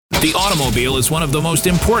The automobile is one of the most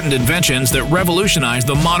important inventions that revolutionized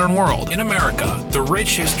the modern world. In America, the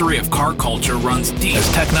rich history of car culture runs deep as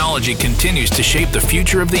technology continues to shape the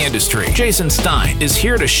future of the industry. Jason Stein is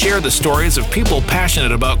here to share the stories of people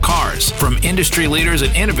passionate about cars, from industry leaders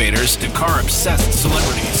and innovators to car-obsessed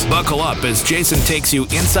celebrities. Buckle up as Jason takes you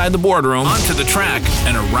inside the boardroom, onto the track,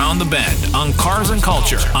 and around the bend on Cars and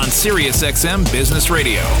Culture on SiriusXM Business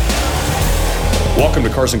Radio. Welcome to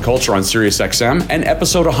Cars and Culture on SiriusXM and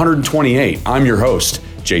episode 128. I'm your host,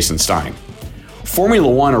 Jason Stein. Formula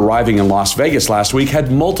One arriving in Las Vegas last week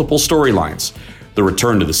had multiple storylines. The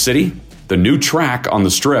return to the city, the new track on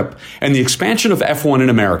the Strip, and the expansion of F1 in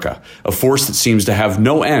America, a force that seems to have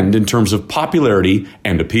no end in terms of popularity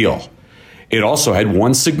and appeal. It also had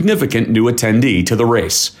one significant new attendee to the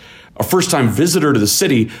race, a first-time visitor to the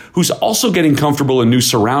city who's also getting comfortable in new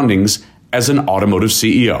surroundings as an automotive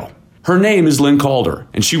CEO. Her name is Lynn Calder,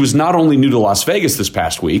 and she was not only new to Las Vegas this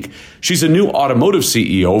past week, she's a new automotive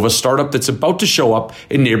CEO of a startup that's about to show up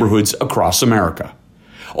in neighborhoods across America.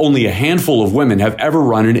 Only a handful of women have ever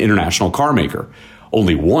run an international car maker.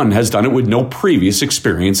 Only one has done it with no previous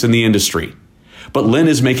experience in the industry. But Lynn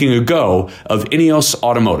is making a go of INEOS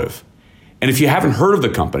Automotive. And if you haven't heard of the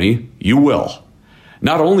company, you will.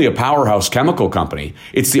 Not only a powerhouse chemical company,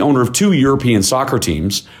 it's the owner of 2 European soccer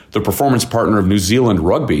teams, the performance partner of New Zealand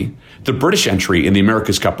Rugby, the British entry in the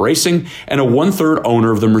America's Cup Racing, and a 1/3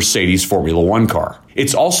 owner of the Mercedes Formula One car.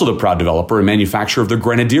 It's also the proud developer and manufacturer of the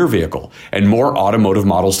Grenadier vehicle and more automotive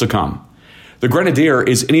models to come. The Grenadier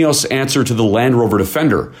is INEOS' answer to the Land Rover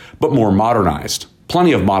Defender, but more modernized.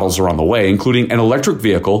 Plenty of models are on the way, including an electric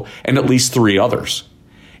vehicle and at least 3 others.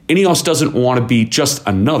 INEOS doesn't want to be just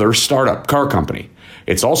another startup car company.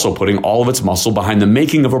 It's also putting all of its muscle behind the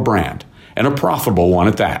making of a brand, and a profitable one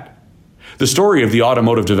at that. The story of the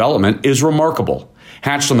automotive development is remarkable.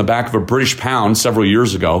 Hatched on the back of a British pound several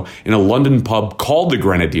years ago in a London pub called the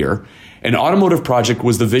Grenadier, an automotive project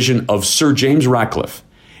was the vision of Sir James Ratcliffe,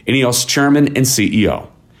 INEOS chairman and CEO.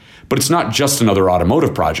 But it's not just another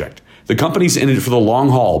automotive project. The company's in it for the long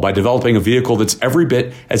haul by developing a vehicle that's every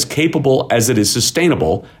bit as capable as it is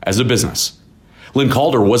sustainable as a business. Lynn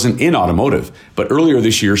Calder wasn't in automotive, but earlier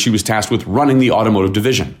this year she was tasked with running the automotive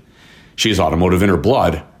division. She has automotive in her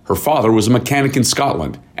blood. Her father was a mechanic in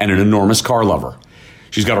Scotland and an enormous car lover.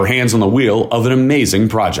 She's got her hands on the wheel of an amazing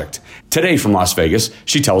project. Today from Las Vegas,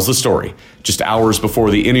 she tells the story, just hours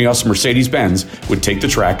before the INEOS Mercedes-Benz would take the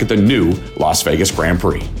track at the new Las Vegas Grand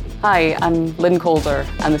Prix. Hi, I'm Lynn Calder,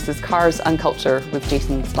 and this is Cars and Culture with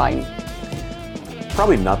Jason Stein.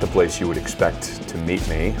 Probably not the place you would expect to meet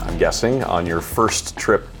me, I'm guessing, on your first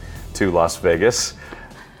trip to Las Vegas.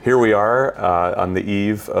 Here we are on the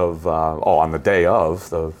eve of, on the day of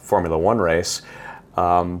the Formula One race.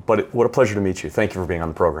 But what a pleasure to meet you. Thank you for being on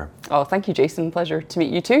the program. Oh, thank you, Jason. Pleasure to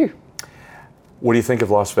meet you too. What do you think of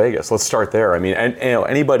Las Vegas? Let's start there. I mean,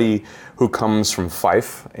 anybody who comes from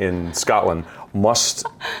Fife in Scotland must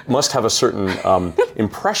have a certain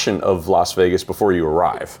impression of Las Vegas before you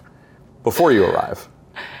arrive.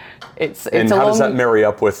 It's and how does that marry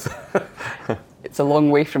up with? It's a long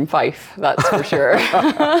way from Fife, that's for sure.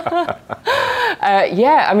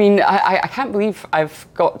 Yeah, I mean, I can't believe I've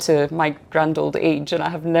got to my grand old age and I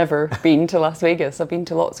have never been to Las Vegas. I've been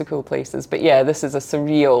to lots of cool places, but yeah, this is a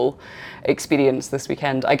surreal experience this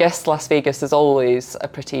weekend. I guess Las Vegas is always a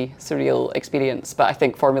pretty surreal experience, but I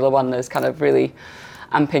think Formula One is kind of really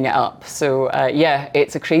amping it up. So yeah,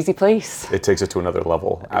 it's a crazy place. It takes it to another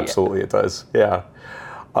level. Absolutely, yeah. It does. Yeah.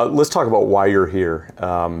 Let's talk about why you're here.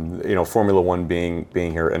 Formula One being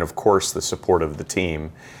here, and of course the support of the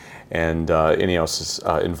team, and INEOS's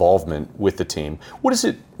involvement with the team. What does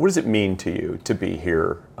it mean to you to be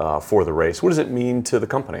here for the race? What does it mean to the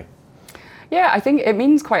company? Yeah, I think it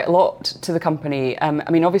means quite a lot to the company. I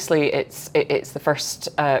mean, obviously, it's the first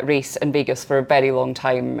race in Vegas for a very long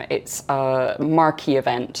time. It's a marquee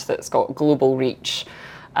event that's got global reach.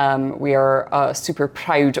 We are a super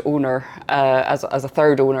proud owner, as a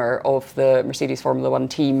third owner of the Mercedes Formula One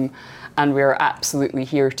team, and we're absolutely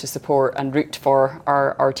here to support and root for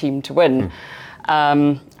our team to win.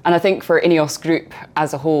 And I think for INEOS Group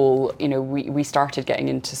as a whole, we started getting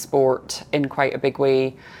into sport in quite a big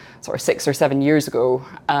way sort of 6 or 7 years ago,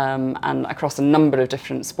 and across a number of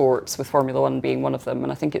different sports, with Formula One being one of them.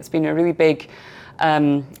 And I think it's been a really big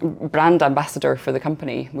brand ambassador for the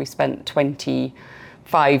company. We spent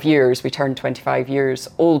 25 years, we turned 25 years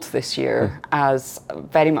old this year, as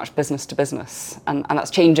very much business to business. And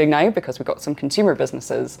that's changing now because we've got some consumer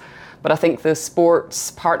businesses. But I think the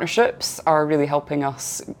sports partnerships are really helping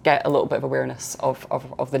us get a little bit of awareness of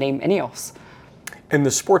the name INEOS. And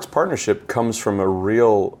the sports partnership comes from a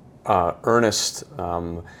real earnest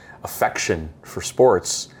affection for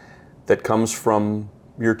sports that comes from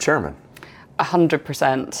your chairman.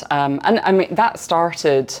 100%. And I mean, that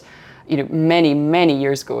started, many, many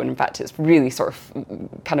years ago. And in fact, it's really sort of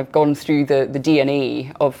kind of gone through the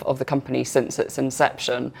DNA of the company since its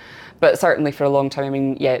inception. But certainly for a long time, I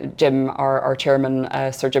mean, Jim, our chairman,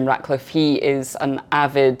 Sir Jim Ratcliffe, he is an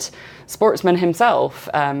avid sportsman himself.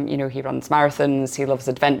 He runs marathons, he loves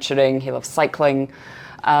adventuring, he loves cycling.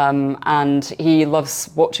 And he loves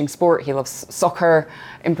watching sport. He loves soccer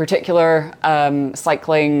in particular,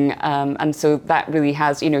 cycling. And so that really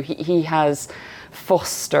has, he has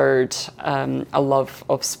fostered a love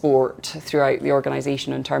of sport throughout the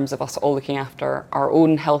organisation in terms of us all looking after our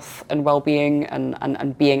own health and well-being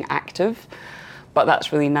and being active. But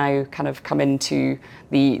that's really now kind of come into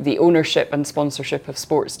the ownership and sponsorship of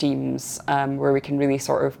sports teams, where we can really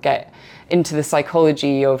sort of get into the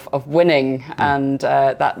psychology of winning, and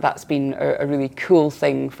that's been a really cool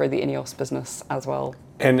thing for the INEOS business as well.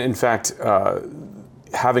 And in fact,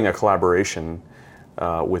 having a collaboration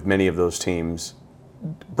with many of those teams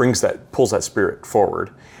pulls that spirit forward.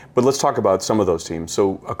 But let's talk about some of those teams.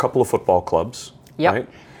 So a couple of football clubs, right?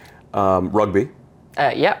 Rugby.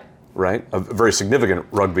 Yep. Right, a very significant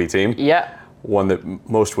rugby team. Yeah. One that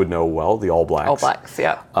most would know well, the All Blacks. All Blacks,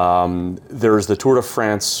 yeah. There's the Tour de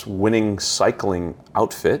France winning cycling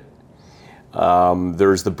outfit.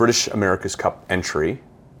 There's the British America's Cup entry.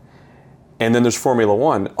 And then there's Formula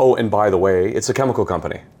One. Oh, and by the way, it's a chemical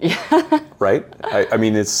company. Yeah. Right? I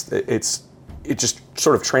mean, it just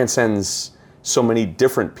sort of transcends so many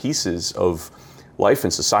different pieces of life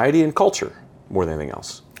and society and culture more than anything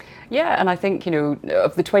else. Yeah, and I think,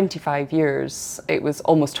 of the 25 years, it was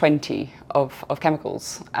almost 20 of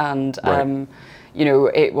chemicals. And, right.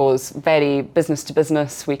 It was very business to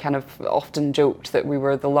business. We kind of often joked that we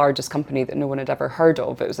were the largest company that no one had ever heard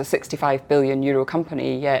of. It was a 65 billion euro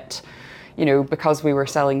company, yet, because we were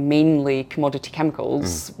selling mainly commodity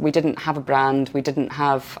chemicals, we didn't have a brand, we didn't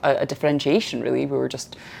have a differentiation really. We were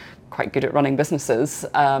just quite good at running businesses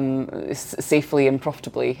safely and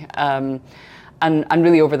profitably. And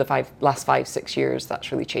really over the last 5-6 years,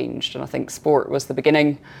 that's really changed. And I think sport was the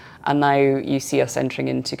beginning. And now you see us entering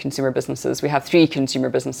into consumer businesses. We have 3 consumer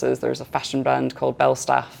businesses. There's a fashion brand called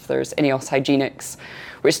Belstaff. There's INEOS Hygienics,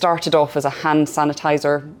 which started off as a hand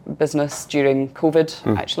sanitizer business during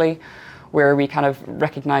COVID, actually, where we kind of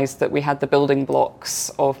recognized that we had the building blocks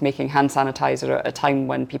of making hand sanitizer at a time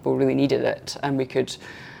when people really needed it. And we could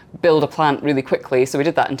build a plant really quickly. So we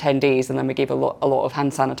did that in 10 days, and then we gave a lot of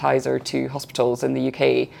hand sanitizer to hospitals in the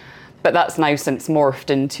UK. But that's now since morphed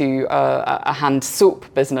into a hand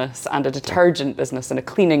soap business and a detergent business and a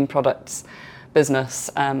cleaning products business.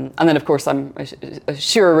 And then, of course, I'm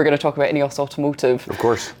sure we're going to talk about INEOS Automotive. Of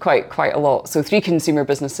course. Quite a lot. So 3 consumer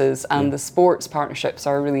businesses, and the sports partnerships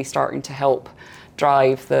are really starting to help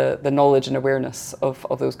drive the knowledge and awareness of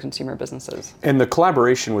those consumer businesses. And the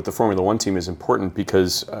collaboration with the Formula One team is important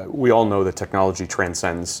because we all know that technology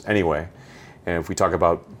transcends anyway. And if we talk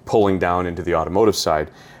about pulling down into the automotive side,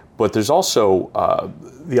 but there's also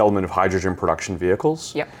the element of hydrogen production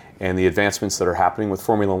vehicles. Yep. And the advancements that are happening with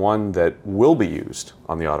Formula One that will be used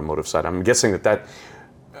on the automotive side. I'm guessing that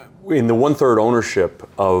in the 1/3 ownership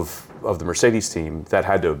of the Mercedes team, that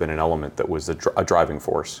had to have been an element that was a driving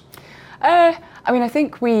force. I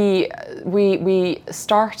think we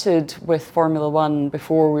started with Formula One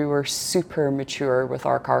before we were super mature with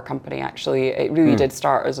our car company. Actually, it really did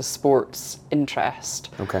start as a sports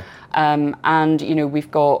interest. Okay. And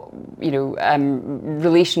we've got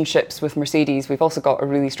relationships with Mercedes. We've also got a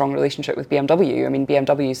really strong relationship with BMW. I mean,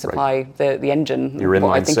 BMW supply the engine. You're in what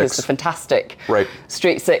line I think 6. is the fantastic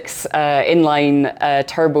straight 6 inline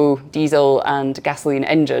turbo diesel and gasoline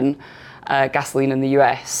engine. Gasoline in the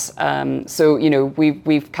US. So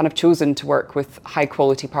we've kind of chosen to work with high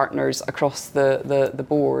quality partners across the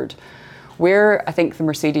board. Where I think the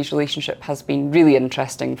Mercedes relationship has been really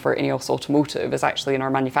interesting for INEOS Automotive is actually in our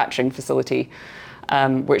manufacturing facility,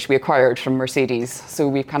 which we acquired from Mercedes. So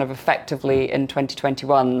we've kind of effectively in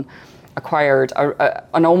 2021 acquired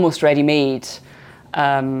an almost ready-made,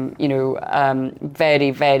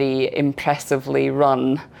 very, very impressively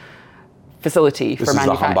run facility for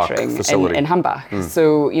manufacturing in Hambach.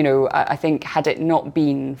 So, I think had it not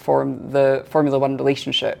been for the Formula One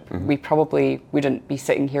relationship, we probably wouldn't be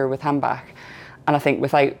sitting here with Hambach. And I think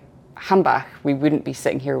without Hambach, we wouldn't be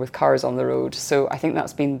sitting here with cars on the road. So I think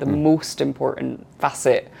that's been the most important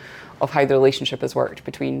facet of how the relationship has worked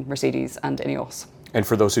between Mercedes and INEOS. And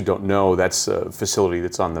for those who don't know, that's a facility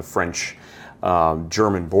that's on the French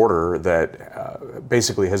German border that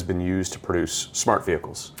basically has been used to produce smart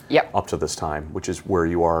vehicles up to this time, which is where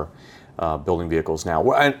you are building vehicles now.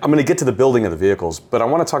 Well, I'm going to get to the building of the vehicles, but I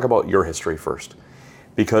want to talk about your history first,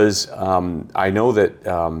 because I know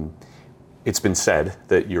that it's been said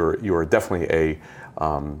that you're definitely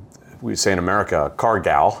a, we say in America, a car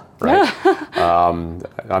gal, right?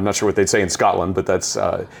 I'm not sure what they'd say in Scotland, but that's,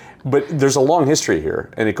 but there's a long history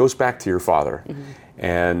here, and it goes back to your father.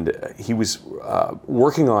 And he was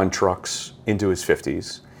working on trucks into his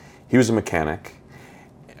 50s. He was a mechanic.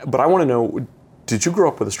 But I want to know, did you grow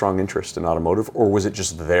up with a strong interest in automotive, or was it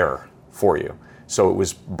just there for you? So it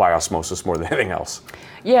was by osmosis more than anything else?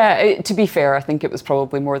 Yeah, to be fair, I think it was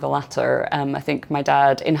probably more the latter. I think my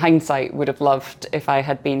dad, in hindsight, would have loved if I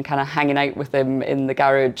had been kind of hanging out with him in the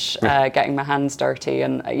garage, getting my hands dirty.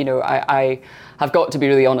 And, you know, I have got to be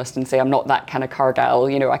really honest and say I'm not that kind of car gal.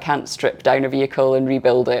 You know, I can't strip down a vehicle and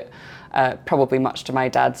rebuild it, probably much to my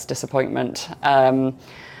dad's disappointment.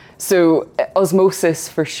 So osmosis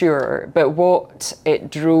for sure, but what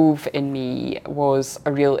it drove in me was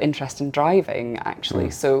a real interest in driving,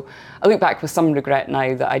 actually. So I look back with some regret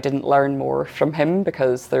now that I didn't learn more from him,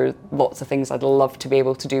 because there are lots of things I'd love to be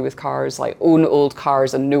able to do with cars, like own old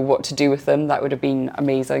cars and know what to do with them. That would have been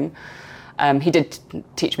amazing. He did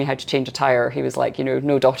teach me how to change a tire. He was like, you know,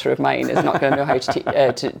 no daughter of mine is not going to know how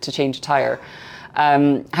to change a tire.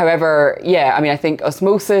 However, yeah, I mean, I think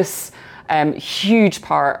osmosis, huge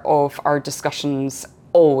part of our discussions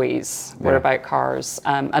always were about cars.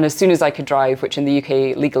 And as soon as I could drive, which in the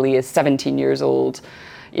UK legally is 17 years old,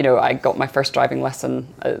 you know, I got my first driving lesson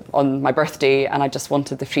on my birthday, and I just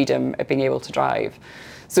wanted the freedom of being able to drive.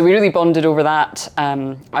 So we really bonded over that.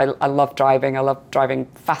 I love driving. I love driving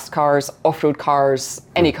fast cars, off-road cars,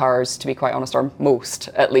 any cars, to be quite honest, or most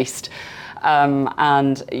at least.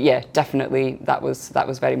 And yeah, definitely that was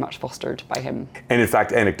very much fostered by him. And in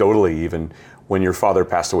fact, anecdotally, even when your father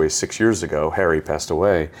passed away 6 years ago, Harry passed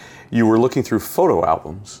away, you were looking through photo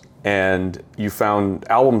albums and you found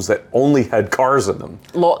albums that only had cars in them.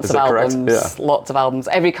 Lots of albums, lots of albums.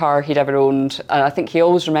 Every car he'd ever owned. I think he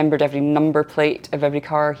always remembered every number plate of every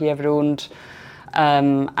car he ever owned.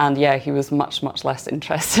 And yeah, he was much, much less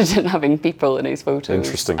interested in having people in his photos.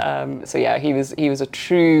 Interesting. So yeah, he was a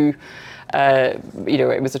true, you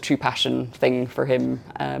know, it was a true passion thing for him,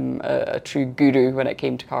 a true guru when it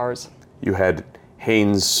came to cars. You had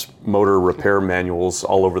Haynes motor repair manuals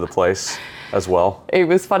all over the place as well. It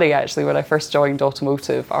was funny actually, when I first joined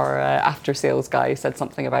automotive, our after sales guy said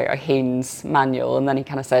something about a Haynes manual, and then he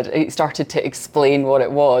kind of said, he started to explain what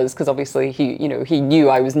it was, because obviously he knew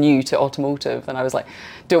I was new to automotive, and I was like,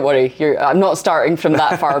 don't worry, I'm not starting from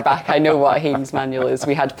that far back. I know what a Haynes manual is.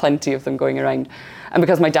 We had plenty of them going around. And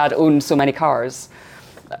because my dad owned so many cars,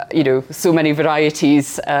 you know, so many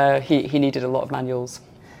varieties, he needed a lot of manuals.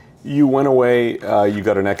 You went away, you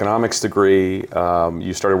got an economics degree,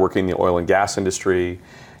 you started working in the oil and gas industry,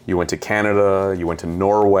 you went to Canada, you went to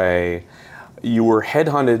Norway. You were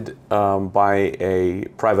headhunted by a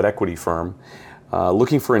private equity firm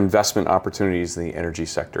looking for investment opportunities in the energy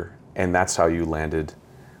sector, and that's how you landed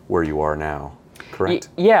where you are now, correct?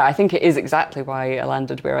 Yeah, I think it is exactly why I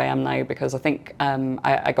landed where I am now, because I think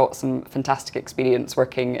I got some fantastic experience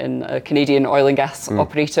working in a Canadian oil and gas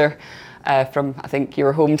operator. From, I think,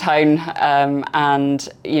 your hometown, and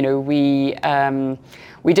you know, we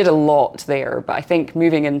did a lot there. But I think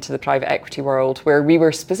moving into the private equity world, where we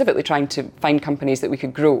were specifically trying to find companies that we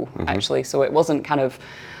could grow, actually, so it wasn't kind of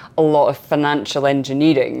a lot of financial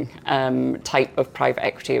engineering type of private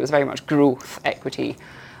equity. It was very much growth equity.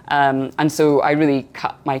 And so I really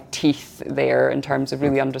cut my teeth there in terms of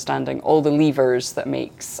really understanding all the levers that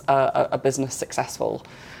makes a business successful.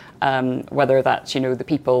 Whether that's, you know, the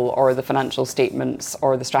people or the financial statements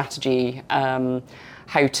or the strategy,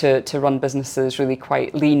 how to run businesses really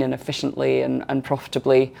quite lean and efficiently and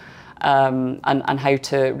profitably, and how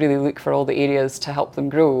to really look for all the areas to help them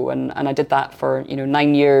grow. And I did that for, you know,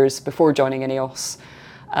 9 years before joining INEOS.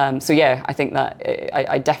 So yeah, I think that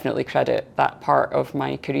I definitely credit that part of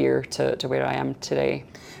my career to where I am today.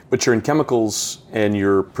 But you're in chemicals and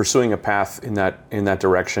you're pursuing a path in that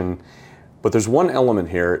direction. But there's one element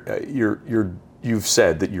here. You've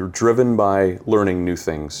said that you're driven by learning new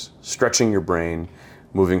things, stretching your brain,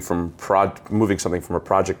 moving something from a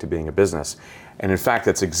project to being a business. And in fact,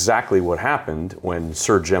 that's exactly what happened when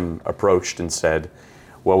Sir Jim approached and said,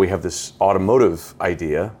 well, we have this automotive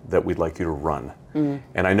idea that we'd like you to run.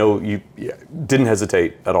 And I know you didn't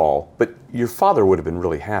hesitate at all, but your father would have been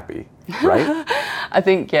really happy, right? I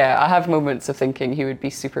think, yeah, I have moments of thinking he would be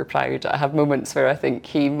super proud. I have moments where I think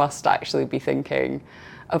he must actually be thinking,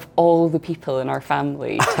 of all the people in our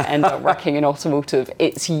family to end up working in automotive,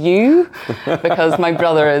 it's you, because my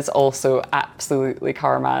brother is also absolutely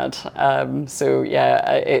car mad. So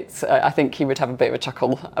yeah, I think he would have a bit of a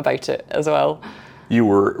chuckle about it as well. You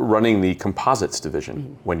were running the composites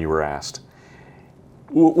division when you were asked.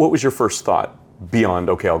 What was your first thought beyond,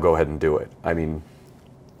 okay, I'll go ahead and do it? I mean,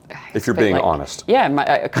 if you're being honest.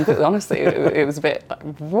 Yeah, completely honestly, it was a bit like,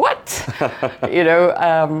 what?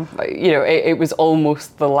 It was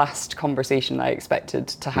almost the last conversation I expected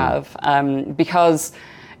to have, because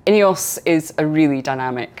INEOS is a really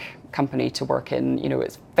dynamic company to work in.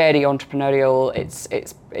 It's very entrepreneurial.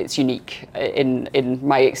 It's unique in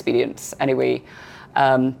my experience anyway,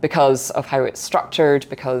 because of how it's structured,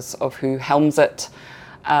 because of who helms it.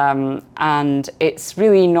 And it's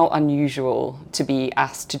really not unusual to be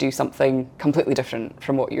asked to do something completely different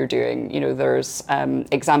from what you're doing. There's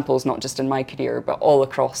examples not just in my career, but all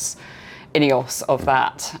across INEOS of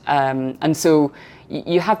that. And so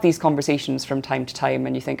you have these conversations from time to time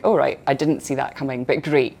and you think, oh, right, I didn't see that coming, but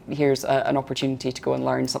great, here's an opportunity to go and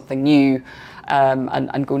learn something new,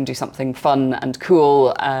 and go and do something fun and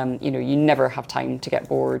cool. You never have time to get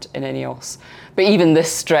bored in INEOS. But even this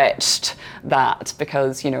stretched that,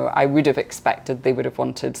 because, I would have expected they would have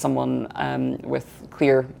wanted someone with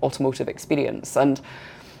clear automotive experience. And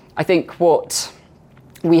I think what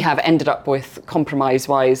we have ended up with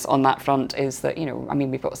compromise-wise on that front is that,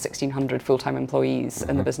 we've got 1,600 full-time employees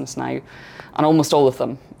in the business now, and almost all of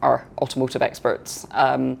them are automotive experts.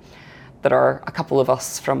 There are a couple of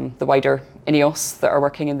us from the wider INEOS that are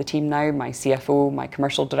working in the team now. My CFO, my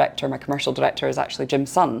commercial director is actually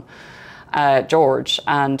Jim's son, George,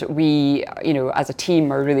 and we, as a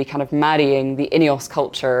team are really kind of marrying the INEOS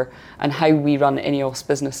culture and how we run INEOS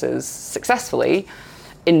businesses successfully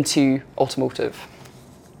into automotive.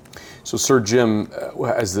 So Sir Jim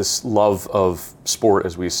has this love of sport,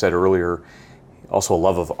 as we said earlier, also a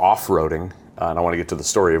love of off-roading, and I want to get to the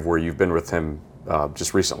story of where you've been with him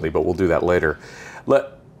just recently, but we'll do that later.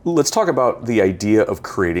 Let's talk about the idea of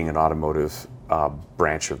creating an automotive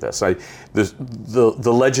branch of this.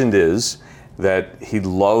 The legend is that he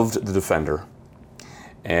loved the Defender,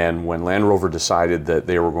 and when Land Rover decided that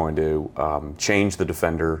they were going to change the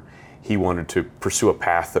Defender, he wanted to pursue a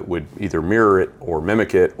path that would either mirror it or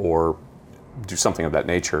mimic it or do something of that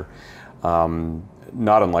nature.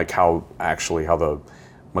 Not unlike how the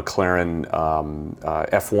McLaren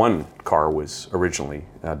F1 car was originally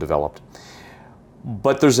developed.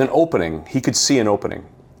 But there's an opening, he could see an opening.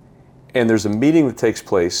 And there's a meeting that takes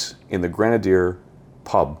place in the Grenadier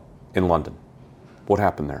pub in London. What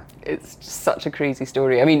happened there? It's just such a crazy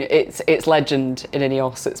story. I mean, it's legend in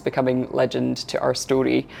INEOS. It's becoming legend to our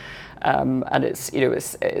story, and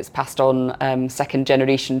it's passed on second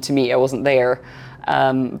generation to me. I wasn't there,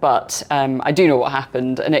 but I do know what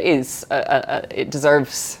happened, and it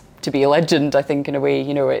deserves to be a legend, I think, in a way.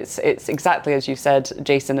 It's exactly as you said,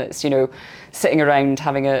 Jason. It's sitting around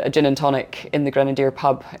having a gin and tonic in the Grenadier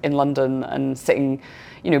pub in London and sitting,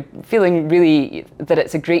 feeling really that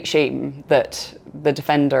it's a great shame that the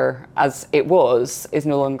Defender as it was is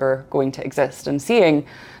no longer going to exist, and seeing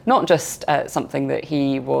not just something that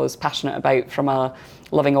he was passionate about from a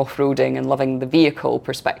loving off-roading and loving the vehicle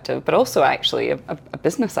perspective, but also actually a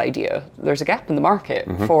business idea. There's a gap in the market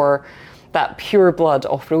for that pure blood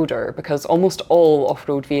off-roader, because almost all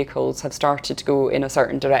off-road vehicles have started to go in a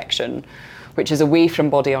certain direction, which is away from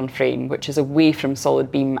body on frame, which is away from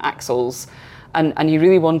solid beam axles. And he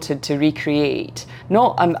really wanted to recreate,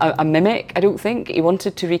 not a mimic, I don't think. He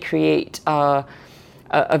wanted to recreate a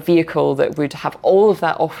vehicle that would have all of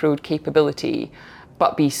that off-road capability,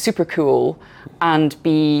 but be super cool and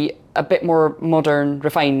be a bit more modern,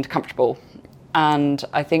 refined, comfortable. And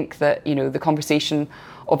I think that, the conversation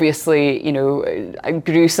obviously,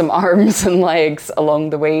 grew some arms and legs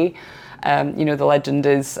along the way. The legend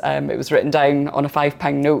is it was written down on a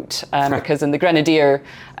 £5 note because in the Grenadier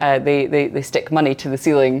they stick money to the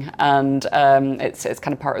ceiling, and it's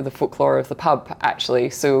kind of part of the folklore of the pub, actually.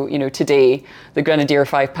 So today the Grenadier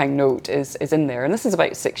 £5 note is in there, and this is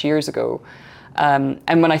about 6 years ago.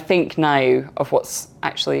 And when I think now of what's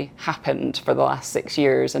actually happened for the last 6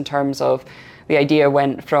 years, in terms of the idea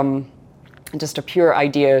went from just a pure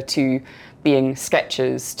idea to being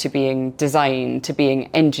sketches, to being designed, to being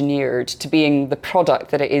engineered, to being the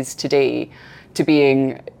product that it is today, to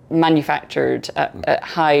being manufactured at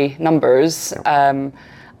high numbers, and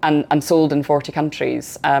sold in 40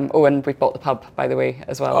 countries. And we've bought the pub, by the way,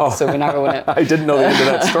 as well. So we now own it. I didn't know the end of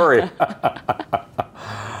that story.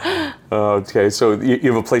 Okay, so you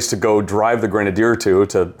have a place to go drive the Grenadier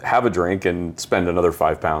to have a drink and spend another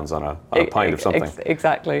 £5 on a pint of something.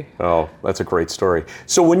 Exactly. Oh, that's a great story.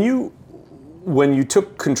 So when you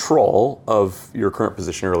took control of your current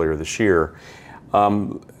position earlier this year,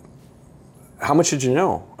 how much did you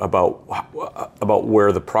know about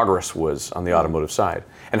where the progress was on the automotive side?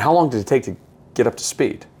 And how long did it take to get up to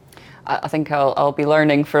speed? I think I'll be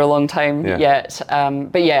learning for a long time yet.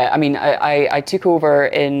 But yeah, I mean, I took over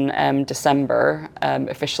in December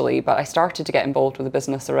officially, but I started to get involved with the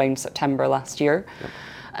business around September last year.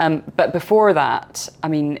 Yep. But before that, I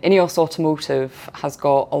mean, INEOS Automotive has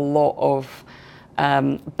got a lot of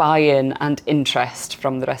buy-in and interest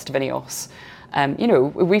from the rest of INEOS.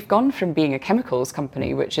 We've gone from being a chemicals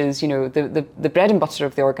company, which is, the bread and butter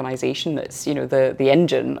of the organisation, that's, the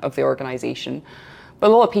engine of the organisation. But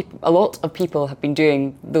a lot of people have been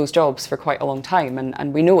doing those jobs for quite a long time,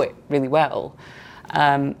 and we know it really well.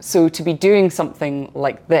 So to be doing something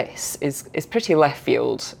like this is pretty left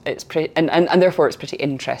field. It's and therefore it's pretty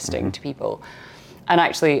interesting to people. And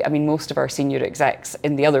actually, I mean, most of our senior execs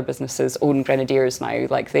in the other businesses own Grenadiers now.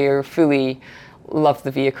 Like, they're fully love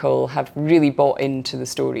the vehicle, have really bought into the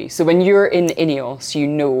story. So when you're in INEOS, you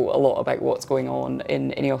know a lot about what's going on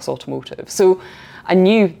in INEOS Automotive. So I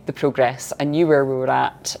knew the progress, I knew where we were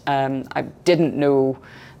at. I didn't know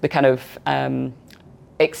the kind of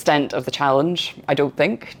extent of the challenge, I don't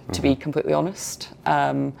think, to be completely honest.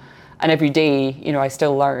 And every day, I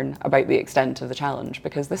still learn about the extent of the challenge,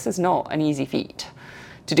 because this is not an easy feat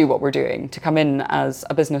to do what we're doing, to come in as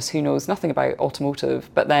a business who knows nothing about automotive,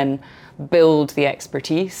 but then build the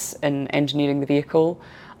expertise in engineering the vehicle,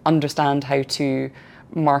 understand how to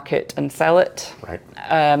market and sell it, right.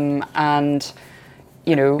 And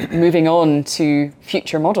moving on to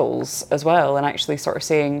future models as well, and actually sort of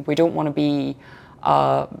saying we don't want to be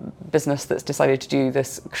a business that's decided to do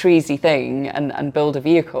this crazy thing and build a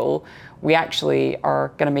vehicle. We actually are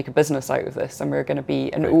going to make a business out of this, and we're going to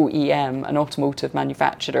be an OEM, an automotive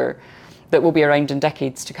manufacturer that will be around in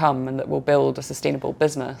decades to come, and that will build a sustainable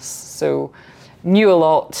business. So knew a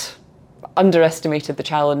lot, underestimated the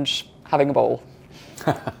challenge, having a ball.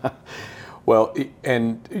 Well,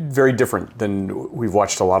 and very different than we've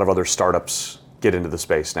watched a lot of other startups get into the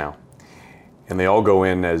space now. And they all go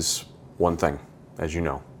in as one thing, as you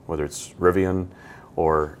know, whether it's Rivian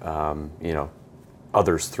or,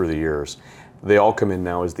 others through the years. They all come in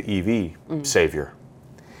now as the EV savior.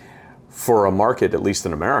 For a market, at least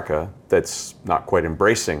in America, that's not quite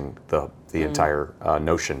embracing the entire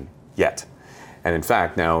notion yet. And in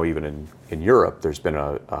fact, now even in Europe, there's been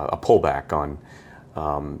a pullback on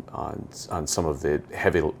some of the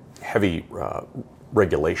heavy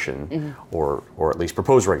regulation or at least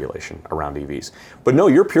proposed regulation around EVs. But no,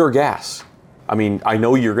 you're pure gas. I mean, I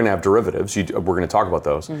know you're going to have derivatives. We're going to talk about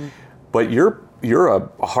those. But you're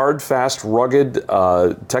a hard, fast, rugged,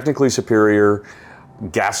 technically superior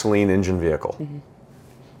gasoline engine vehicle.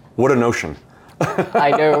 What a notion.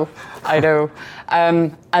 I know.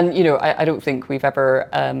 And, I don't think we've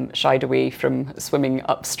ever shied away from swimming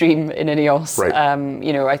upstream in INEOS. Right.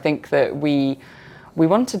 I think that we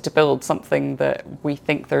wanted to build something that we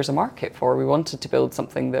think there's a market for. We wanted to build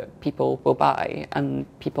something that people will buy, and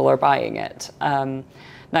people are buying it.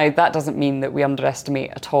 Now, that doesn't mean that we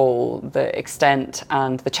underestimate at all the extent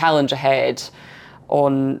and the challenge ahead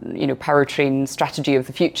on, powertrain strategy of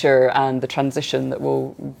the future and the transition that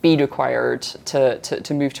will be required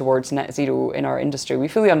to move towards net zero in our industry. We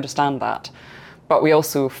fully understand that. But we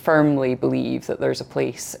also firmly believe that there's a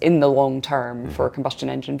place in the long term for combustion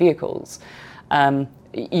engine vehicles. I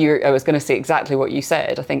was going to say exactly what you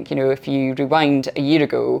said. I think, if you rewind a year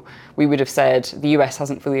ago, we would have said the US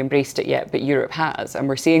hasn't fully embraced it yet, but Europe has. And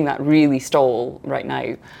we're seeing that really stall right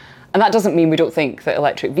now. And that doesn't mean we don't think that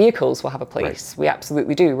electric vehicles will have a place. Right. We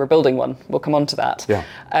absolutely do. We're building one. We'll come on to that. Yeah.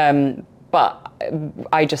 But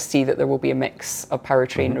I just see that there will be a mix of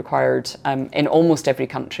powertrain required in almost every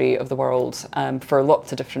country of the world for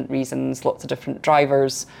lots of different reasons, lots of different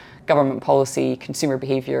drivers, government policy, consumer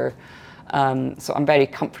behaviour. So I'm very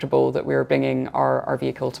comfortable that we're bringing our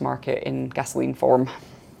vehicle to market in gasoline form.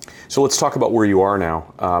 So let's talk about where you are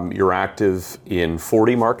now. You're active in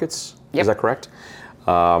 40 markets, Yep. Is that correct?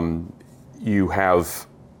 You have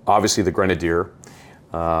obviously the Grenadier,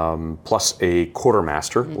 plus a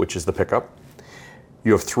Quartermaster, which is the pickup.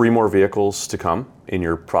 You have 3 more vehicles to come in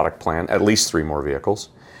your product plan, at least 3 more vehicles.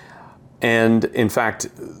 And in fact,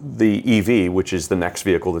 the EV, which is the next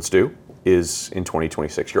vehicle that's due, is in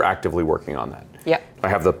 2026. You're actively working on that. Yeah. I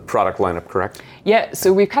have the product lineup correct? Yeah,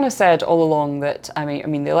 so we've kind of said all along that, I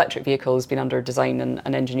mean, the electric vehicle has been under design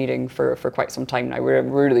and engineering for quite some time now. We're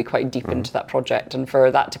really quite deep into that project, and for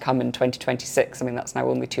that to come in 2026, I mean, that's now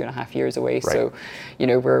only 2.5 years away. Right. So,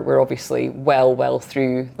 we're obviously well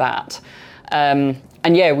through that.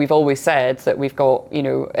 And yeah, we've always said that we've got,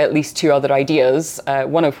 at least 2 other ideas,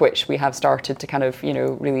 one of which we have started to kind of,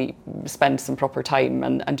 really spend some proper time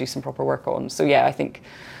and do some proper work on. So yeah, I think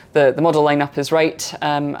the model lineup is right,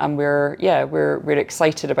 and we're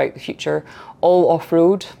excited about the future. All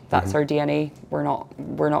off-road, that's our DNA. We're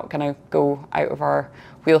not going to go out of our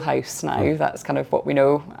wheelhouse now. That's kind of what we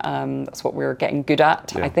know. That's what we're getting good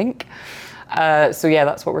at, I think. So yeah,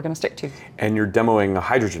 that's what we're going to stick to. And you're demoing a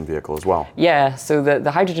hydrogen vehicle as well. Yeah, so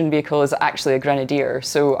the hydrogen vehicle is actually a Grenadier.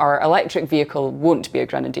 So our electric vehicle won't be a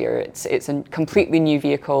Grenadier. It's a completely new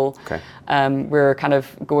vehicle. Okay. We're kind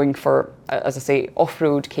of going for, as I say,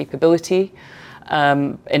 off-road capability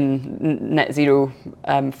in net zero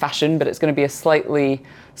fashion, but it's going to be a slightly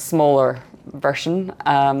smaller version.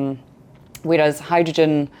 Whereas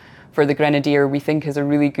hydrogen for the Grenadier we think is a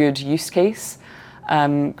really good use case.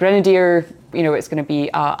 Grenadier, it's going to be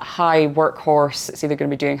a high workhorse. It's either going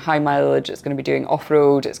to be doing high mileage, it's going to be doing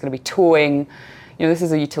off-road, it's going to be towing. This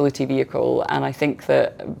is a utility vehicle, and I think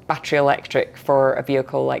that battery electric for a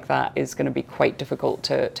vehicle like that is going to be quite difficult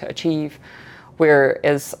to achieve.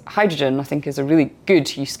 Whereas hydrogen, I think, is a really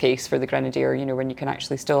good use case for the Grenadier, when you can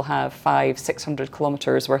actually still have 500-600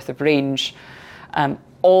 kilometers worth of range.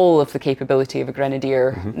 All of the capability of a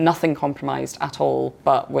Grenadier, nothing compromised at all,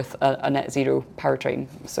 but with a net zero powertrain.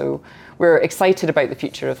 So we're excited about the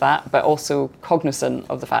future of that, but also cognizant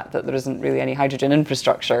of the fact that there isn't really any hydrogen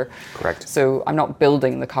infrastructure. Correct. So I'm not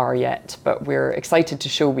building the car yet, but we're excited to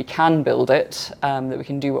show we can build it, that we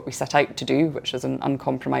can do what we set out to do, which is an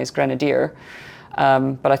uncompromised Grenadier.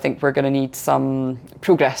 But I think we're going to need some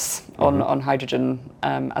progress on hydrogen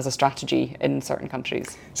as a strategy in certain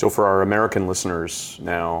countries. So for our American listeners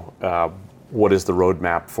now, what is the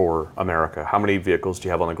roadmap for America? How many vehicles do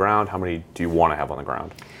you have on the ground? How many do you want to have on the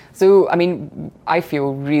ground? So, I mean, I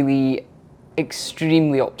feel really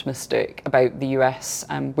extremely optimistic about the US.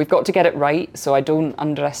 We've got to get it right, so I don't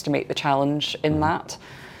underestimate the challenge in that.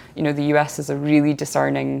 The US is a really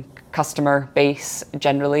discerning customer base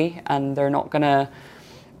generally, and they're not going to,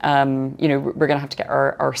 we're going to have to get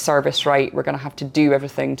our service right. We're going to have to do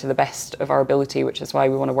everything to the best of our ability, which is why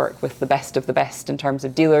we want to work with the best of the best in terms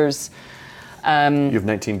of dealers. You have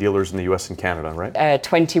 19 dealers in the US and Canada, right?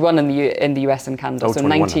 21 in the US and Canada, so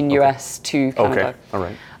 19 US to Canada. Okay, all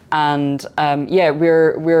right. And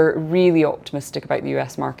we're really optimistic about the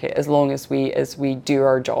US market as long as we do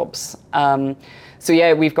our jobs. So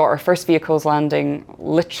yeah, we've got our first vehicles landing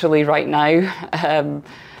literally right now,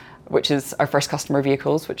 which is our first customer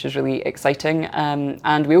vehicles, which is really exciting.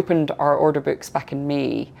 And we opened our order books back in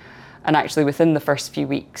May, and actually within the first few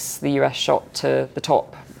weeks, the US shot to the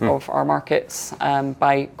top of our markets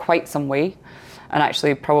by quite some way. And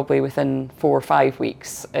actually, probably within 4 or 5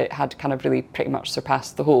 weeks, it had kind of really pretty much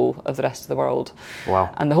surpassed the whole of the rest of the world.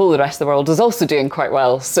 Wow. And the whole of the rest of the world is also doing quite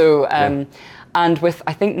well. So, and with,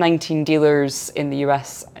 I think, 19 dealers in the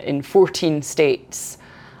US in 14 states,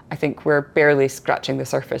 I think we're barely scratching the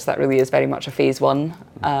surface. That really is very much a phase 1.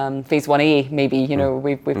 Phase 1A, maybe,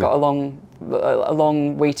 we've got a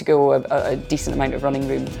long way to go, a decent amount of running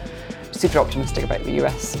room. Super optimistic about the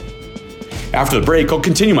US. After the break, I'll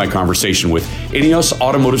continue my conversation with INEOS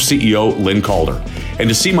Automotive CEO Lynn Calder. And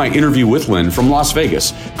to see my interview with Lynn from Las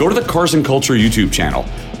Vegas, go to the Cars and Culture YouTube channel.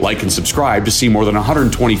 Like and subscribe to see more than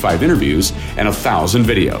 125 interviews and 1,000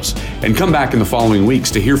 videos. And come back in the following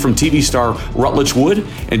weeks to hear from TV star Rutledge Wood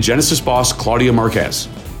and Genesis boss Claudia Marquez.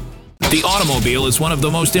 The automobile is one of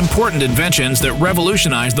the most important inventions that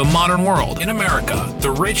revolutionized the modern world. In America,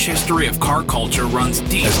 the rich history of car culture runs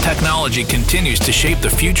deep as technology continues to shape the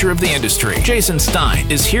future of the industry. Jason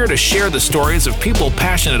Stein is here to share the stories of people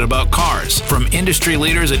passionate about cars, from industry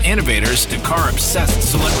leaders and innovators to car-obsessed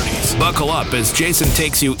celebrities. Buckle up as Jason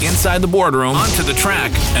takes you inside the boardroom, onto the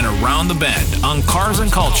track, and around the bend on Cars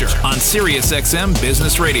and Culture on SiriusXM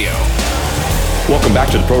Business Radio. Welcome back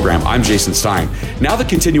to the program. I'm Jason Stein. Now the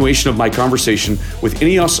continuation of my conversation with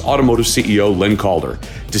INEOS Automotive CEO Lynn Calder.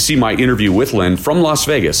 To see my interview with Lynn from Las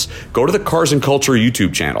Vegas, go to the Cars and Culture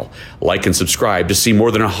YouTube channel. Like and subscribe to see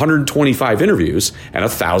more than 125 interviews and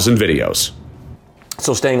 1,000 videos.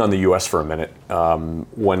 So staying on the US for a minute,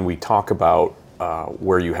 when we talk about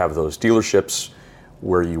where you have those dealerships,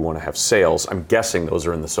 where you want to have sales, I'm guessing those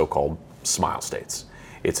are in the so-called smile states.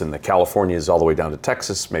 It's in the Californias all the way down to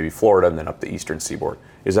Texas, maybe Florida, and then up the eastern seaboard.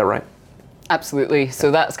 Is that right? Absolutely.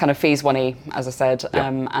 So that's kind of phase 1A, as I said.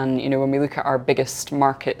 Yep. And, when we look at our biggest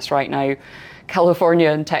markets right now, California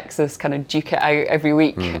and Texas kind of duke it out every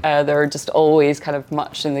week. They're just always kind of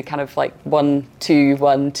much in the kind of like 1, 2,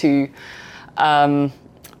 1, 2.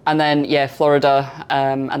 And then, Florida,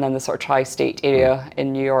 and then the sort of tri-state area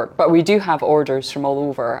in New York. But we do have orders from all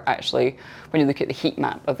over, actually, when you look at the heat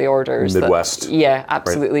map of the orders. Midwest.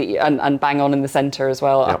 Absolutely. Right. And bang on in the centre as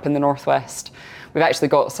well, yep. up in the Northwest. We've actually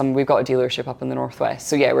got we've got a dealership up in the Northwest.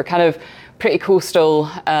 So we're kind of pretty coastal,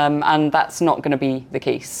 and that's not going to be the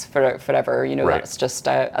case forever. Right. That's just,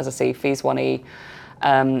 as I say, phase 1A.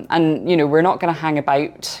 And we're not going to hang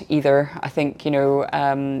about either. I think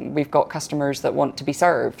we've got customers that want to be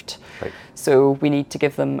served, right. So we need to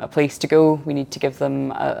give them a place to go. We need to give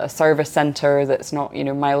them a service centre that's not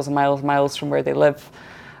miles and miles and miles from where they live.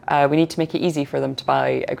 We need to make it easy for them to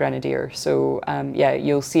buy a Grenadier. So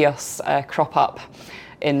you'll see us crop up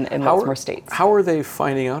in lots more states. How are they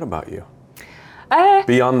finding out about you?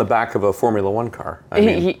 Beyond the back of a Formula One car?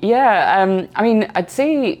 I'd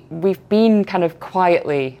say we've been kind of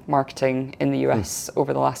quietly marketing in the US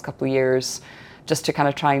over the last couple of years, just to kind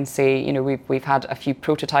of try and say, we've had a few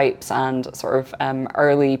prototypes and sort of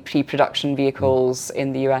early pre-production vehicles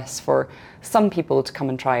in the US for some people to come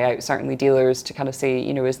and try out, certainly dealers to kind of say,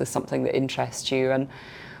 is this something that interests you? And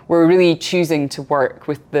we're really choosing to work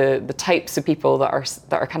with the types of people that are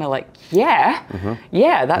kind of like,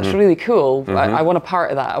 that's really cool. I want a part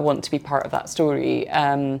of that. I want to be part of that story,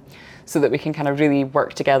 so that we can kind of really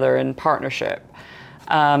work together in partnership.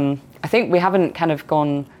 I think we haven't kind of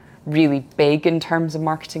gone really big in terms of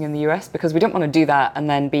marketing in the US because we don't want to do that and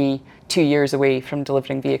then be 2 years away from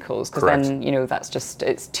delivering vehicles, because then that's just,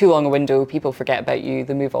 it's too long a window, people forget about you,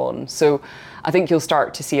 they move on. So I think you'll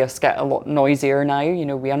start to see us get a lot noisier now.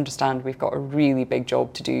 We understand we've got a really big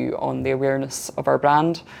job to do on the awareness of our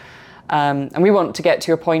brand, and we want to get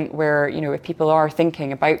to a point where if people are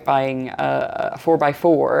thinking about buying a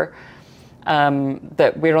 4x4,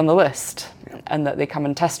 that we're on the list, and that they come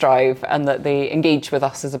and test drive, and that they engage with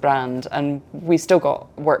us as a brand. And we still got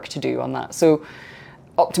work to do on that. So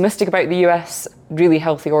optimistic about the US, really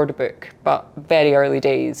healthy order book, but very early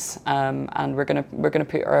days, and we're gonna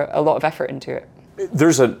put a lot of effort into it.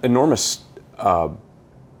 There's an enormous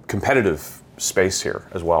competitive space here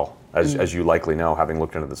as well, as you likely know, having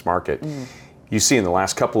looked into this market. You see in the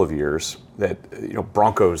last couple of years that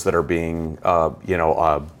Broncos that are being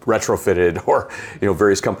retrofitted, or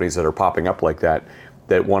various companies that are popping up like that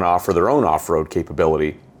want to offer their own off-road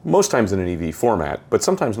capability, most times in an EV format, but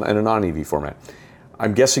sometimes in a non-EV format.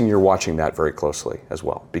 I'm guessing you're watching that very closely as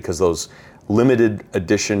well, because those limited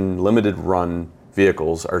edition, limited run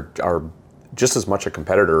vehicles are just as much a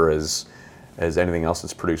competitor as anything else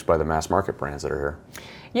that's produced by the mass market brands that are here.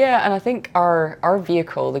 Yeah, and I think our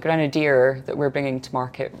vehicle, the Grenadier that we're bringing to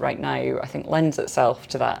market right now, I think lends itself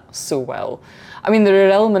to that so well. I mean, there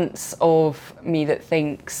are elements of me that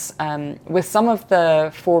thinks, with some of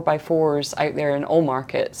the 4x4s out there in all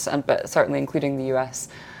markets, but certainly including the US,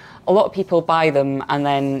 a lot of people buy them and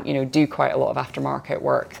then do quite a lot of aftermarket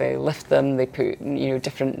work. They lift them, they put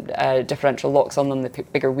different differential locks on them, they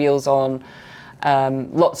put bigger wheels on.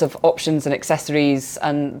 Lots of options and accessories,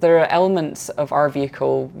 and there are elements of our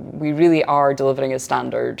vehicle we really are delivering as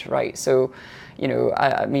standard, right? So,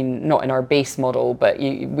 I mean, not in our base model, but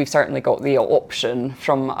we've certainly got the option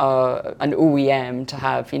from an OEM to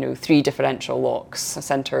have 3 differential locks,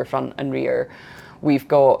 center, front, and rear. We've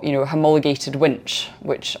got homologated winch,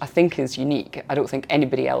 which I think is unique. I don't think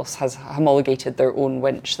anybody else has homologated their own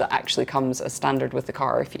winch that actually comes as standard with the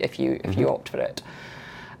car if you opt for it.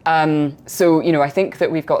 So, I think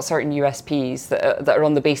that we've got certain USPs that are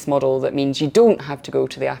on the base model that means you don't have to go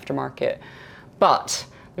to the aftermarket, but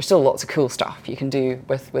there's still lots of cool stuff you can do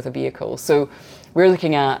with a vehicle. So we're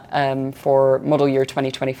looking at, for model year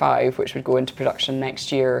 2025, which would go into production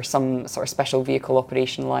next year, some sort of special vehicle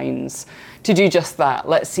operation lines to do just that.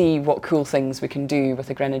 Let's see what cool things we can do with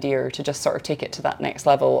a Grenadier to just sort of take it to that next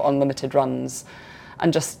level on limited runs,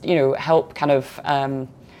 and just, help kind of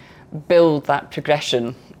build that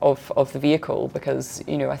progression of the vehicle, because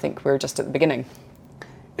I think we're just at the beginning.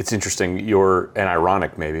 It's interesting, and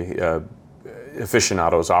ironic maybe,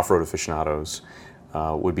 aficionados, off-road aficionados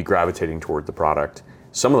would be gravitating toward the product.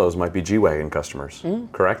 Some of those might be G-Wagon customers,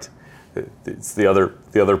 correct? It's the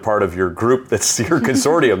other part of your group, that's your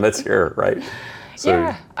consortium that's here, right? So,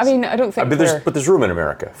 yeah, I mean, I don't think. But there's room in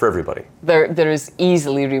America for everybody. There is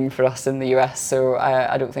easily room for us in the US, so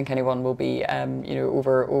I don't think anyone will be,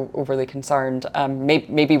 overly concerned.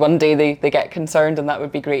 Maybe one day they get concerned, and that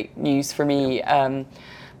would be great news for me.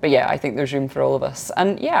 But yeah, I think there's room for all of us.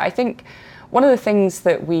 And yeah, I think one of the things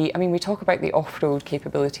that we talk about the off-road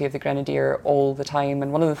capability of the Grenadier all the time,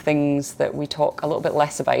 and one of the things that we talk a little bit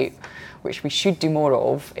less about, which we should do more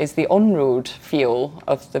of, is the on-road feel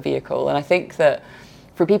of the vehicle. And I think that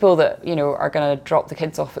for people that, you know, are going to drop the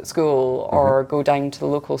kids off at school or go down to the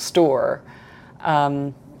local store,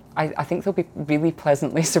 I think they'll be really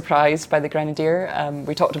pleasantly surprised by the Grenadier.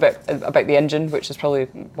 We talked about the engine, which is probably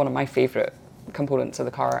one of my favourite components of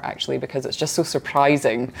the car, actually, because it's just so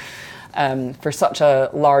surprising for such a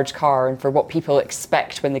large car and for what people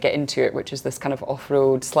expect when they get into it, which is this kind of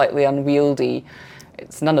off-road, slightly unwieldy.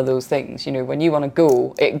 It's none of those things. You know, when you want to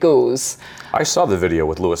go, it goes. I saw the video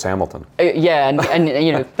with Lewis Hamilton. Yeah, and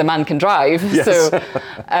you know, the man can drive. Yes. So,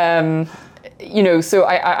 you know, so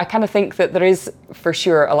I kind of think that there is for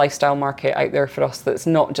sure a lifestyle market out there for us that's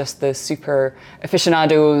not just the super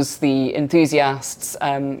aficionados, the enthusiasts.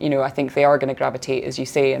 You know, I think they are going to gravitate, as you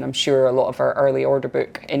say, and I'm sure a lot of our early order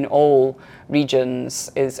book in all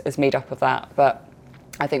regions is made up of that. But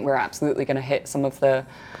I think we're absolutely going to hit some of the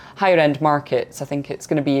higher end markets. I think it's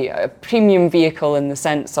going to be a premium vehicle in the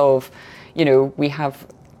sense of, you know, we have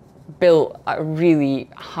built a really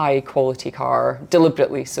high quality car,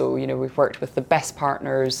 deliberately so. You know, we've worked with the best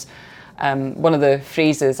partners. One of the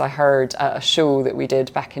phrases I heard at a show that we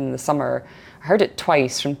did back in the summer, I heard it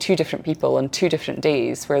twice from two different people on 2 different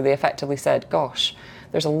days, where they effectively said, gosh,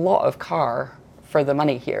 there's a lot of car for the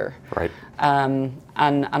money here. Right. And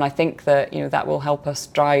I think that, you know, that will help us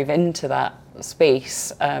drive into that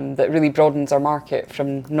space that really broadens our market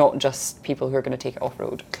from not just people who are going to take it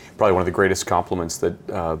off-road. Probably one of the greatest compliments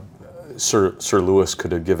that Sir Lewis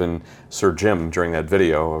could have given Sir Jim during that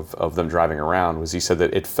video of them driving around was he said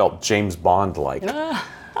that it felt James Bond-like.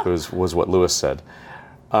 was what Lewis said.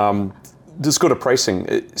 Let's go to pricing.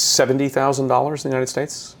 $70,000 in the United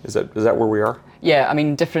States? Is that where we are? Yeah, I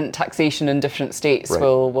mean, different taxation in different states Right.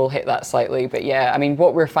 will hit that slightly. But yeah, I mean,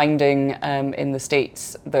 what we're finding in the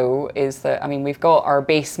States, though, is that, I mean, we've got our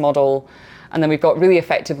base model, and then we've got really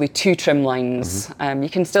effectively 2 trim lines. You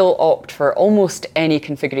can still opt for almost any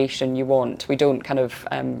configuration you want. We don't kind of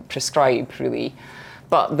prescribe, really.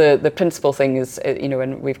 But the principal thing is, you know,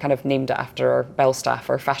 and we've kind of named it after our Belstaff,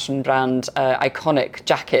 our fashion brand, iconic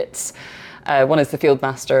jackets. One is the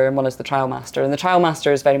Fieldmaster and one is the Trialmaster. And the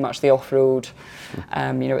Trialmaster is very much the off-road.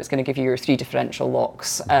 You know, it's going to give you your 3 differential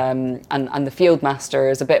locks. And the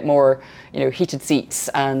Fieldmaster is a bit more, you know, heated seats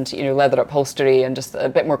and, you know, leather upholstery and just a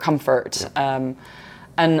bit more comfort.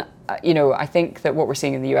 You know, I think that what we're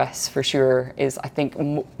seeing in the US for sure is, I think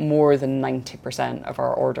more than 90% of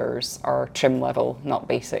our orders are trim level, not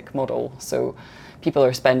basic model. So people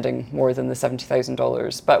are spending more than the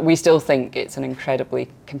 $70,000, but we still think it's an incredibly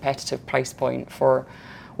competitive price point for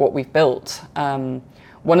what we've built.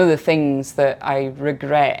 One of the things that I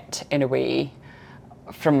regret, in a way,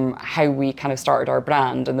 from how we kind of started our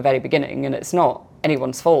brand in the very beginning, and it's not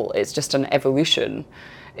anyone's fault, it's just an evolution,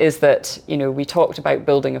 is that, you know, we talked about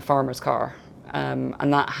building a farmer's car,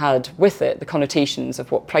 and that had with it the connotations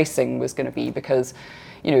of what pricing was going to be, because,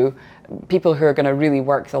 you know, people who are going to really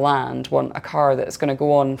work the land want a car that's going to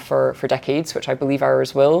go on for decades, which I believe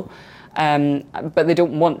ours will. But they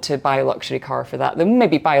don't want to buy a luxury car for that. They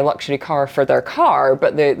maybe buy a luxury car for their car,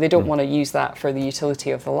 but they don't want to use that for the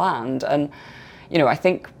utility of the land. And, you know, I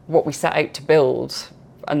think what we set out to build,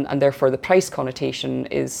 and therefore the price connotation,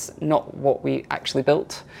 is not what we actually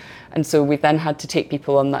built. And so we've then had to take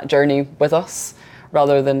people on that journey with us,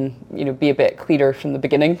 rather than, you know, be a bit clearer from the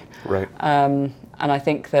beginning. Right. And I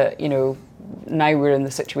think that, you know, now we're in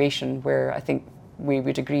the situation where I think we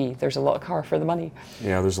would agree there's a lot of car for the money.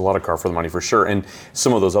 Yeah, there's a lot of car for the money for sure. And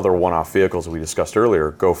some of those other one-off vehicles we discussed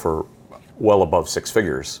earlier go for well above 6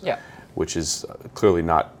 figures, Yeah. which is clearly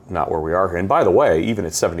not where we are here. And by the way, even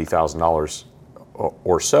at $70,000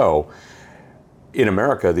 or so, in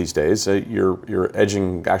America these days, you're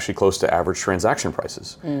edging actually close to average transaction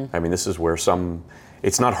prices. I mean, this is where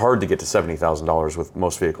it's not hard to get to $70,000 with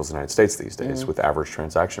most vehicles in the United States these days with average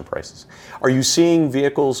transaction prices. Are you seeing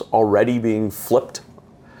vehicles already being flipped,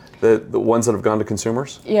 the ones that have gone to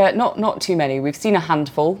consumers? Yeah, not too many. We've seen a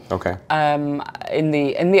handful. Okay. In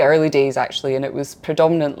the early days, actually, and it was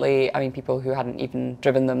predominantly, I mean, people who hadn't even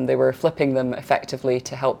driven them. They were flipping them effectively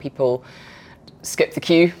to help people skip the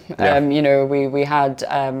queue. Yeah. You know, we had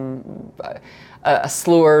a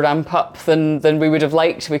slower ramp up than we would have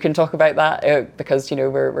liked. We can talk about that because, you know,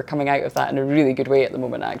 we're coming out of that in a really good way at the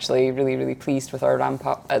moment, actually. Really, really pleased with our ramp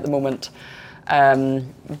up at the moment.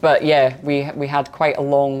 But yeah, we had quite a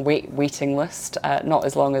long waiting list, not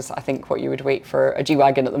as long as I think what you would wait for a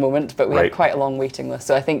G-Wagon at the moment, but we had quite a long waiting list.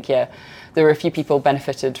 So I think, there were a few people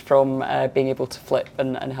benefited from being able to flip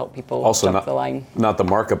and help people also jump the line. Not the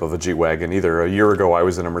markup of a G-Wagon either. A year ago, I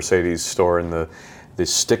was in a Mercedes store, and the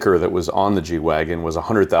sticker that was on the G-Wagon was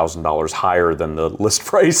 $100,000 higher than the list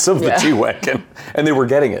price of the G-Wagon. And they were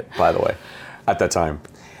getting it, by the way, at that time.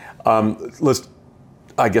 Let's,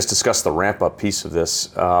 I guess, discuss the ramp-up piece of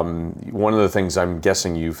this. One of the things I'm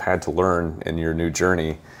guessing you've had to learn in your new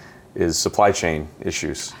journey is supply chain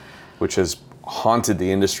issues, which has haunted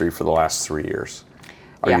the industry for the last 3 years.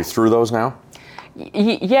 Are you through those now?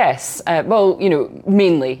 Yes. Well,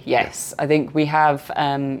 mainly yes. I think we have,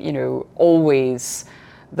 always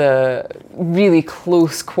the really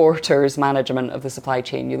close quarters management of the supply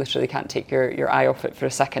chain. You literally can't take your eye off it for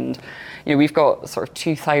a second. We've got sort of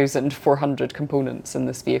 2,400 components in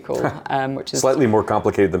this vehicle, which is slightly more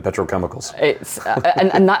complicated than petrochemicals. It's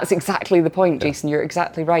and that's exactly the point, Jason. You're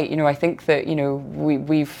exactly right. I think that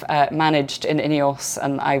we've managed in INEOS,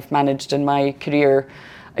 and I've managed in my career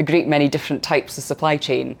a great many different types of supply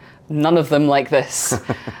chain. None of them like this.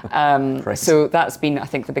 So that's been, I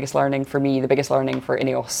think, the biggest learning for me, the biggest learning for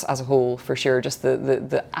INEOS as a whole, for sure, just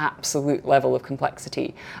the absolute level of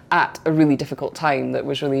complexity at a really difficult time that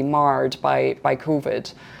was really marred by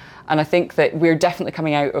COVID. And I think that we're definitely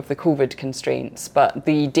coming out of the COVID constraints, but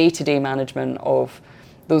the day-to-day management of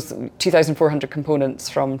those 2,400 components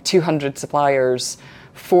from 200 suppliers,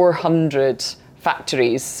 400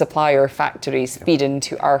 factories, supplier factories feed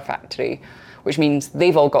into our factory, which means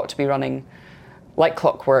they've all got to be running like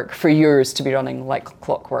clockwork for years to be running like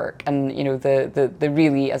clockwork. And the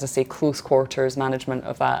really, as I say, close quarters management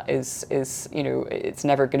of that is it's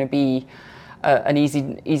never going to be an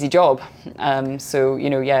easy job. So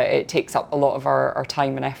it takes up a lot of our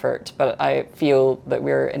time and effort, but I feel that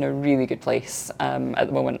we're in a really good place at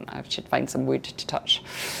the moment. I should find some wood to touch.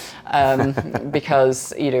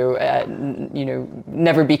 Because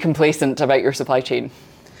never be complacent about your supply chain.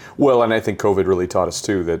 Well, and I think COVID really taught us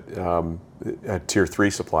too that a tier 3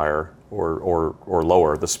 supplier or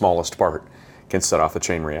lower, the smallest part, can set off a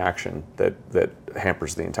chain reaction that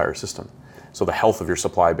hampers the entire system. So the health of your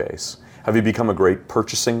supply base. Have you become a great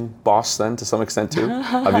purchasing boss then, to some extent too?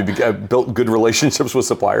 Have you built good relationships with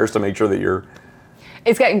suppliers to make sure that you're...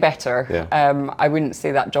 It's getting better. Yeah. I wouldn't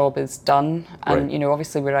say that job is done. And,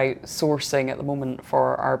 obviously we're outsourcing at the moment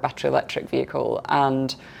for our battery electric vehicle.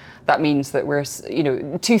 And that means that we're,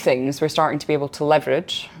 two things. We're starting to be able to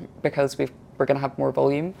leverage because we're going to have more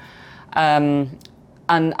volume. And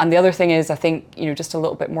the other thing is, I think, just a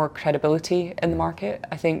little bit more credibility in the market.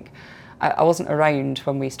 I think I wasn't around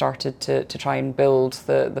when we started to try and build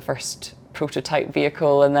the first prototype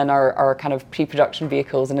vehicle and then our kind of pre-production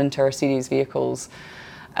vehicles and into our series vehicles.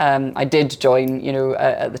 I did join,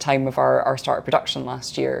 at the time of our start of production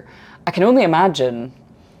last year. I can only imagine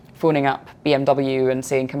phoning up BMW and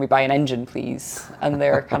saying, "Can we buy an engine, please?" And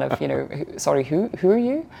they're kind of, "Sorry, who are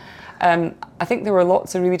you?" I think there were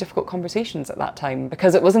lots of really difficult conversations at that time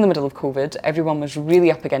because it was in the middle of COVID. Everyone was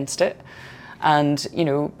really up against it, and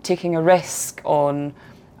taking a risk on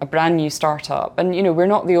a brand new startup. And we're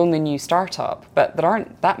not the only new startup, but there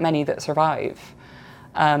aren't that many that survive.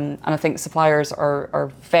 And I think suppliers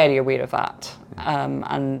are very aware of that,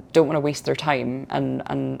 and don't want to waste their time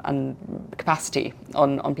and capacity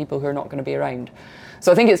on people who are not going to be around.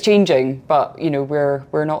 So I think it's changing, but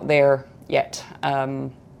we're not there yet.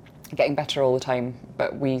 Getting better all the time,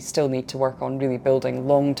 but we still need to work on really building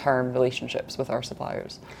long-term relationships with our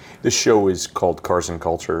suppliers. This show is called Cars and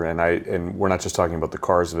Culture, and we're not just talking about the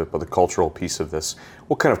cars of it, but the cultural piece of this.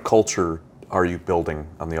 What kind of culture are you building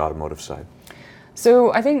on the automotive side?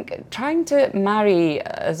 So I think trying to marry,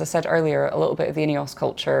 as I said earlier, a little bit of the INEOS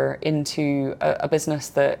culture into a business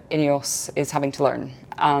that INEOS is having to learn.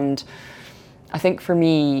 And I think for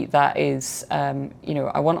me, that is,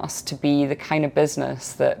 I want us to be the kind of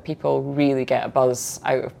business that people really get a buzz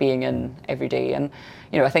out of being in every day. And,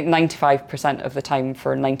 I think 95% of the time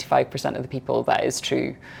for 95% of the people, that is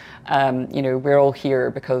true. We're all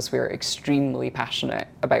here because we're extremely passionate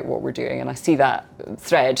about what we're doing. And I see that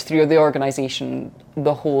thread through the organisation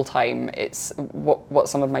the whole time. It's what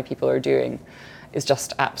some of my people are doing is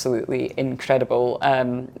just absolutely incredible,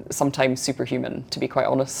 sometimes superhuman, to be quite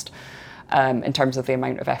honest. In terms of the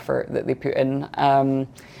amount of effort that they put in. I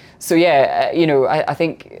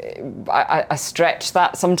think I stretch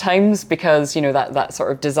that sometimes because, that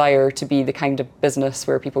sort of desire to be the kind of business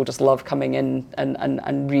where people just love coming in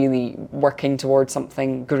and really working towards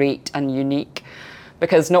something great and unique.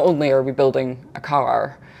 Because not only are we building a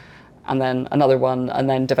car, and then another one, and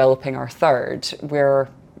then developing our third, we're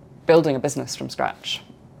building a business from scratch,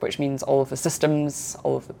 which means all of the systems,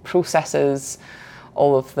 all of the processes,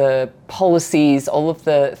 all of the policies, all of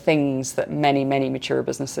the things that many, many mature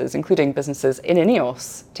businesses, including businesses in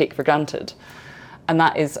INEOS, take for granted. And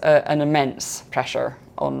that is an immense pressure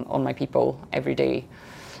on my people every day.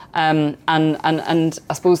 And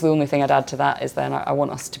I suppose the only thing I'd add to that is then I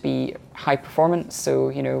want us to be high performance. So,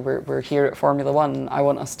 you know, we're here at Formula One. I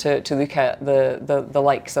want us to look at the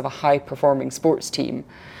likes of a high performing sports team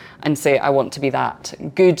and say, I want to be that.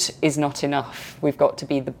 Good is not enough. We've got to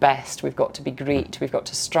be the best. We've got to be great. We've got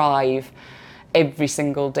to strive every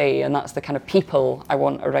single day. And that's the kind of people I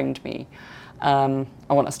want around me. I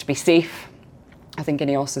want us to be safe. I think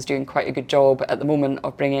INEOS is doing quite a good job at the moment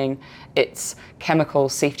of bringing its chemical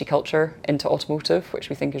safety culture into automotive, which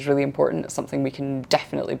we think is really important. It's something we can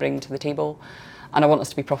definitely bring to the table. And I want us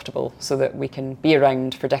to be profitable so that we can be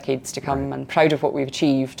around for decades to come and proud of what we've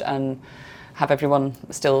achieved and have everyone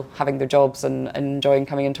still having their jobs and enjoying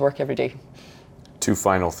coming into work every day. Two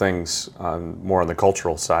final things, more on the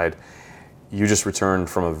cultural side. You just returned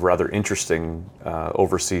from a rather interesting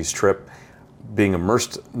overseas trip, being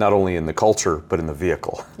immersed not only in the culture, but in the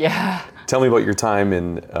vehicle. Yeah. Tell me about your time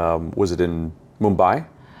in, was it in Mumbai?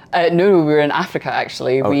 No, we were in Africa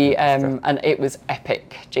actually. Oh, and it was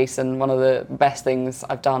epic, Jason. One of the best things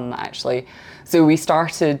I've done actually. So we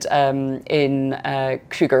started in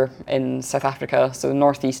Kruger in South Africa, so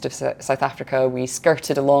northeast of South Africa. We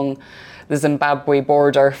skirted along the Zimbabwe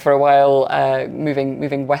border for a while,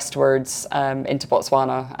 moving westwards into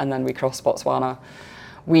Botswana, and then we crossed Botswana.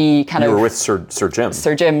 You were with Sir Jim.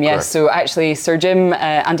 Sir Jim, yes. Correct. So actually, Sir Jim,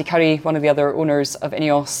 Andy Curry, one of the other owners of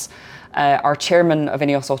INEOS, our chairman of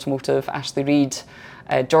INEOS Automotive, Ashley Reid,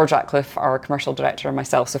 George Ratcliffe, our commercial director, and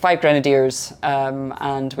myself. So 5 grenadiers,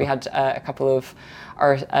 and we had a couple of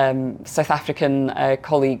our South African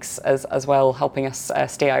colleagues as well, helping us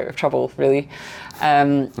stay out of trouble, really.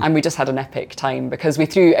 And we just had an epic time because we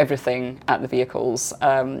threw everything at the vehicles.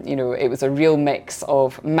 You know, it was a real mix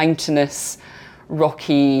of mountainous,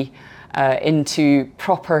 rocky, into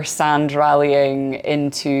proper sand rallying,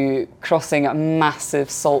 into crossing a massive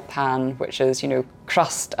salt pan, which is, you know,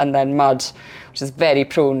 crust and then mud, which is very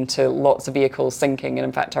prone to lots of vehicles sinking. And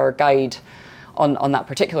in fact, our guide on that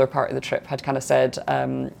particular part of the trip had kind of said,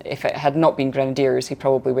 if it had not been grenadiers, he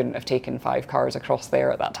probably wouldn't have taken 5 cars across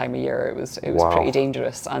there at that time of year. It was Wow. pretty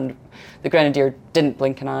dangerous. And the grenadier didn't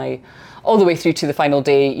blink an eye all the way through to the final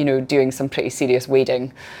day, you know, doing some pretty serious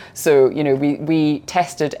wading. So, you know, we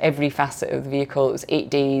tested every facet of the vehicle. It was 8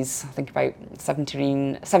 days, I think about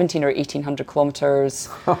 17 or 1,800 kilometers.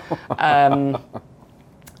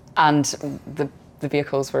 And the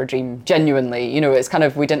vehicles were a dream, genuinely. You know, it's kind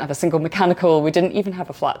of, we didn't have a single mechanical, we didn't even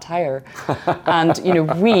have a flat tire. And, you know,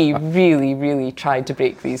 we really, really tried to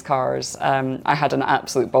break these cars. I had an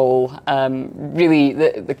absolute ball. Really,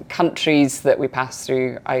 the countries that we passed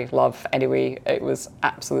through, I love anyway. It was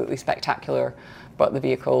absolutely spectacular. But the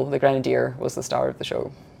vehicle, the Grenadier, was the star of the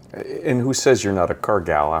show. And who says you're not a car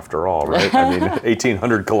gal after all, right? I mean,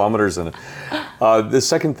 1,800 kilometers. And the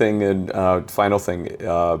second thing and final thing,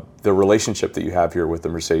 the relationship that you have here with the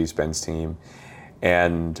Mercedes-Benz team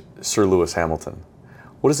and Sir Lewis Hamilton.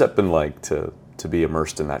 What has that been like to be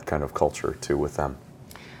immersed in that kind of culture too with them?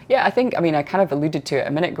 Yeah, I think, I mean, I kind of alluded to it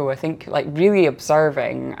a minute ago. I think like really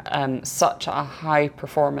observing such a high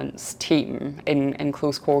performance team in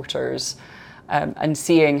close quarters, and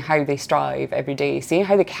seeing how they strive every day, seeing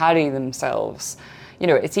how they carry themselves. You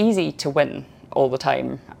know, it's easy to win all the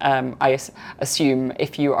time. I assume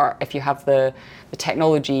if you have the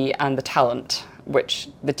technology and the talent, which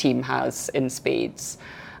the team has in spades.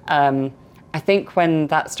 I think when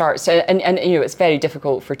that starts, and you know, it's very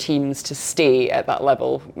difficult for teams to stay at that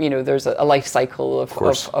level. You know, there's a life cycle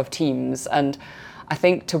of teams, and I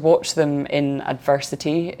think to watch them in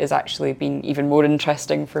adversity is actually been even more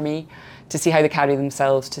interesting for me, to see how they carry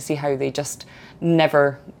themselves, to see how they just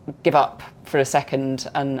never give up for a second,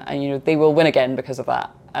 and you know, they will win again because of that.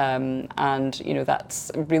 And you know,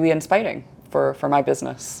 that's really inspiring for my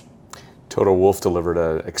business. Toto Wolff delivered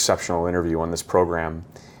an exceptional interview on this program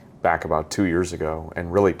back about 2 years ago,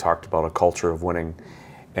 and really talked about a culture of winning,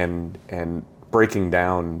 and breaking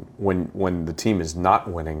down when the team is not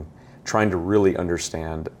winning, trying to really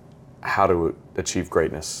understand how to achieve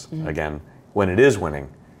greatness again. When it is winning,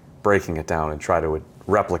 breaking it down and try to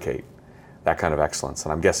replicate that kind of excellence.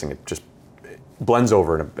 And I'm guessing it just blends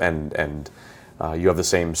over, and you have the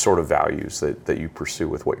same sort of values that you pursue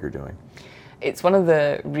with what you're doing. it's one of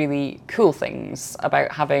the really cool things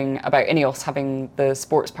about INEOS having the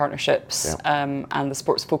sports partnerships and the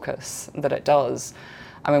sports focus that it does.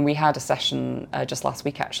 I mean, we had a session just last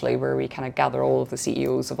week actually where we kind of gather all of the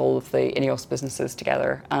CEOs of all of the INEOS businesses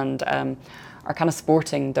together, and our kind of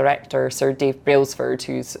sporting director, Sir Dave Brailsford,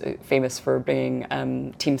 who's famous for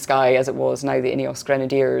bringing Team Sky, as it was now the INEOS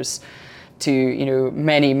Grenadiers, to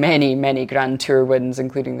many Grand Tour wins,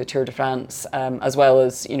 including the Tour de France, as well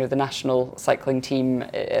as the national cycling team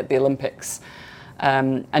at the Olympics.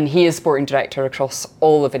 And he is sporting director across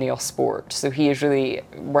all of INEOS Sport, so he is really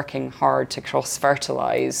working hard to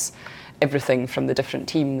cross-fertilise everything from the different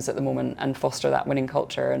teams at the moment and foster that winning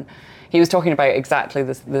culture. And he was talking about exactly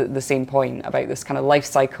the same point, about this kind of life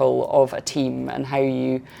cycle of a team and how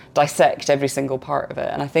you dissect every single part of it.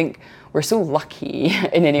 And I think we're so lucky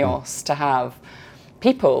in INEOS to have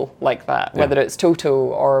people like that, whether it's Toto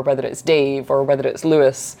or whether it's Dave or whether it's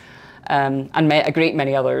Lewis, and a great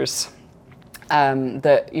many others,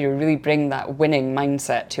 that really bring that winning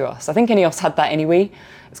mindset to us. I think INEOS had that anyway.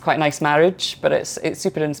 It's quite a nice marriage, but it's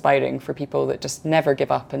super inspiring for people that just never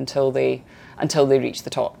give up until they reach the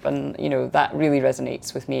top. And that really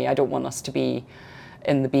resonates with me. I don't want us to be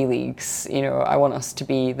in the B leagues. I want us to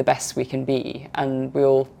be the best we can be, and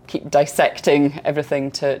we'll keep dissecting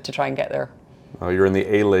everything to try and get there. Well, you're in the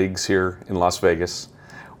A leagues here in Las Vegas.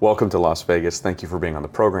 Welcome to Las Vegas. Thank you for being on the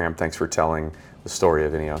program. Thanks for telling the story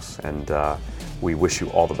of INEOS, and we wish you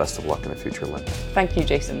all the best of luck in the future, Lynn. Thank you,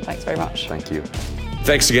 Jason. Thanks very much. Thank you.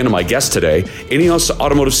 Thanks again to my guest today, INEOS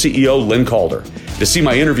Automotive CEO Lynn Calder. To see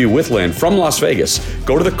my interview with Lynn from Las Vegas,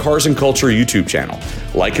 go to the Cars and Culture YouTube channel.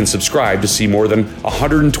 Like and subscribe to see more than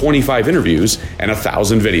 125 interviews and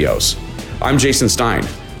 1,000 videos. I'm Jason Stein.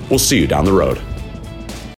 We'll see you down the road.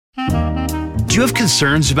 Do you have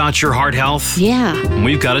concerns about your heart health? Yeah.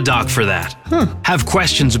 We've got a doc for that. Have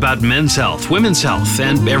questions about men's health, women's health,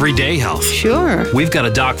 and everyday health? Sure. We've got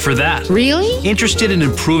a doc for that. Really? Interested in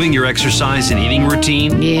improving your exercise and eating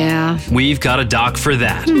routine? Yeah. We've got a doc for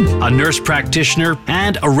that. A nurse practitioner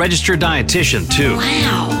and a registered dietitian, too.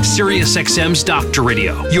 Wow. SiriusXM's Doctor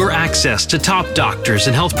Radio. Your access to top doctors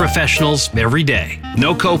and health professionals every day.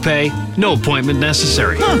 No copay, no appointment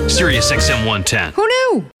necessary. SiriusXM 110. Who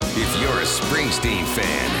knew? If you're a Springsteen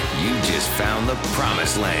fan, you just found the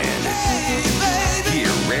promised land. Hear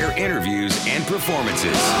rare interviews and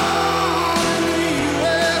performances.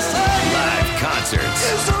 Live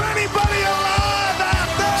concerts. Is there anybody alive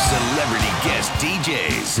out there? Celebrity guest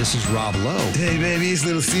DJs. This is Rob Lowe. Hey, baby, it's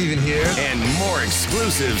Little Steven here. And more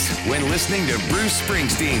exclusives when listening to Bruce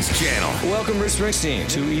Springsteen's channel. Welcome, Bruce Springsteen,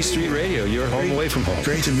 to E Street Radio, your home away from home.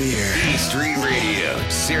 Great to be here. E Street Radio,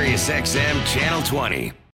 SiriusXM Channel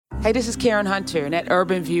 20. Hey, this is Karen Hunter, and at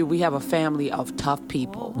Urban View, we have a family of tough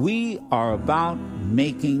people We are about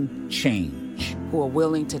making change. who are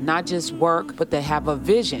willing to not just work, but they have a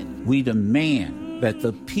vision. We demand that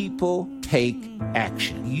the people take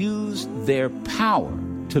action, use their power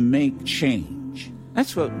to make change.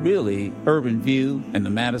 That's what really Urban View and the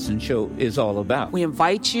Madison Show is all about. We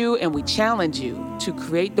invite you and we challenge you to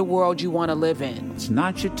create the world you want to live in. It's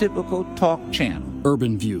not your typical talk channel.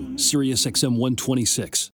 Urban View, SiriusXM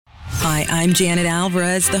 126. Hi, I'm Janet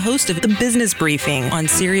Alvarez, the host of The Business Briefing on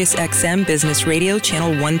SiriusXM Business Radio,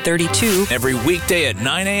 Channel 132. Every weekday at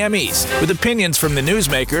 9 a.m. East, with opinions from the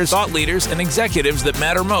newsmakers, thought leaders, and executives that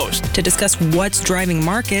matter most. To discuss what's driving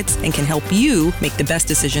markets and can help you make the best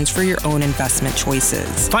decisions for your own investment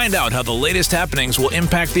choices. Find out how the latest happenings will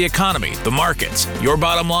impact the economy, the markets, your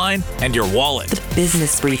bottom line, and your wallet. The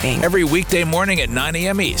Business Briefing. Every weekday morning at 9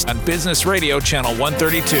 a.m. East on Business Radio, Channel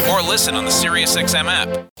 132. Or listen on the SiriusXM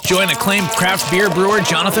app. Join acclaimed craft beer brewer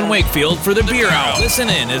Jonathan Wakefield for the Beer Hour. Listen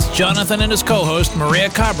in as Jonathan and his co-host Maria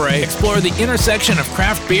Cabre explore the intersection of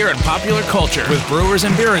craft beer and popular culture with brewers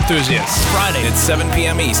and beer enthusiasts. Friday at 7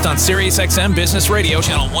 p.m. East on SiriusXM Business Radio,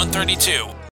 Channel 132.